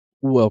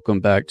Welcome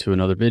back to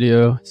another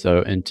video.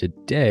 And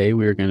today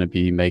we're going to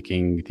be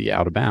making the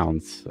out of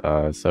bounds.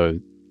 So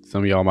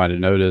some of y'all might have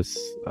noticed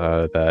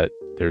that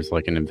there's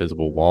like an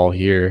invisible wall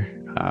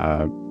here.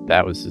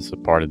 That was just a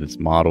part of this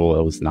model.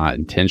 It was not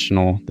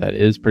intentional. That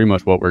is pretty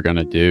much what we're going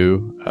to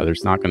do.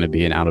 There's not going to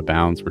be an out of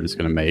bounds. We're just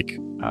going to make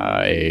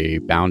a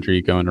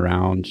boundary going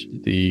around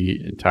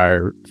the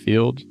entire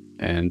field.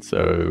 And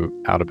so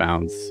out of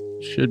bounds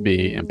should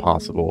be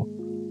impossible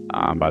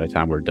by the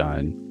time we're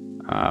done.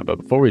 But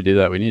before we do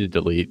that, we need to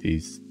delete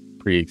these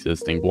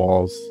pre-existing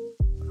walls.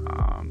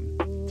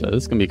 So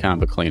this is going to be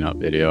kind of a cleanup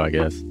video, I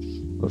guess.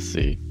 Let's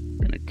see.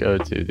 We're going to go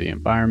to the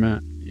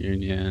environment,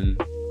 union.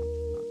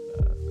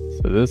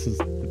 So this is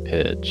the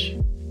pitch,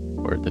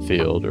 or the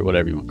field, or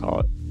whatever you want to call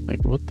it.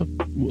 Like,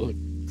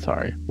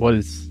 what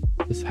is,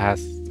 this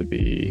has to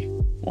be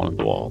one of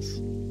the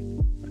walls.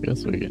 I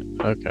guess we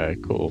can, okay,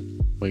 cool.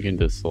 We can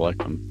just select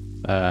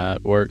them.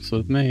 That works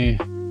with me.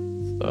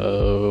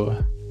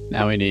 So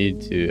now we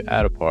need to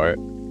add a part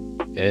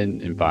in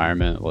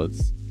environment.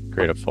 Let's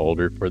create a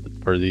folder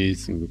for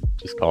these and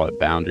just call it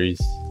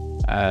boundaries.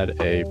 Add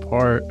a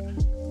part,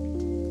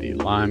 be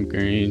lime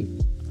green.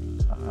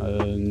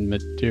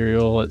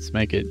 Material, let's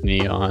make it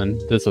neon.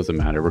 This doesn't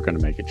matter, we're going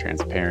to make it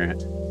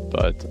transparent,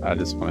 but I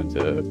just wanted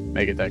to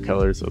make it that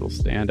color so it'll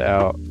stand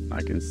out.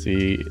 I can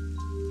see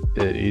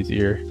it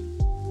easier.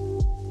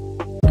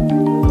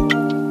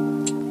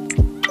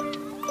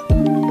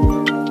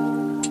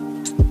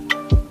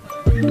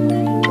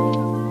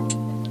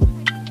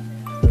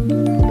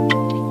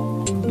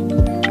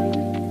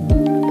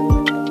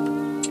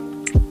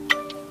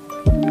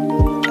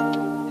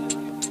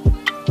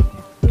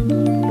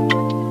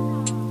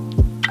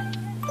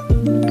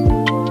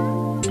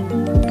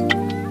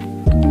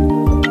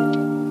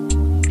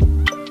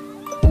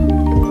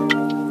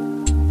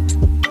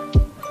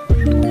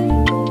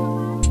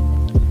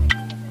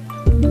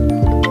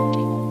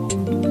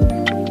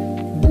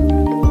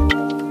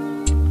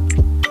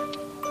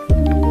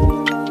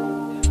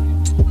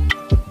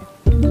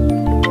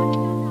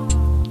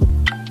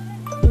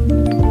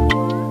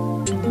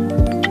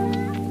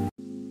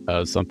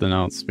 Something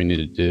else we need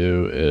to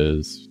do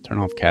is turn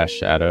off cast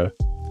shadow.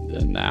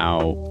 And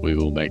now we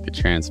will make the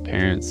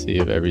transparency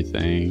of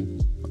everything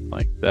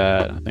like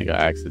that. I think I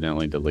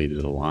accidentally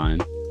deleted a line,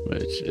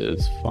 which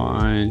is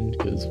fine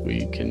because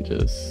we can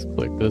just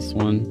click this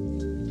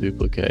one,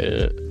 duplicate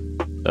it.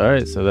 All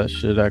right, so that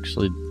should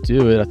actually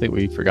do it. I think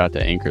we forgot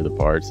to anchor the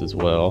parts as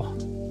well.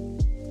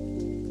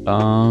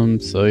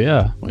 So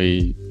yeah,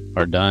 we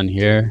are done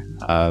here.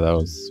 That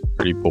was a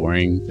pretty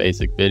boring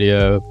basic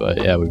video,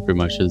 but yeah, we pretty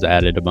much just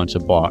added a bunch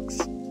of blocks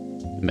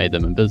and made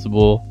them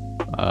invisible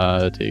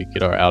to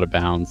get our out of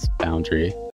bounds boundary.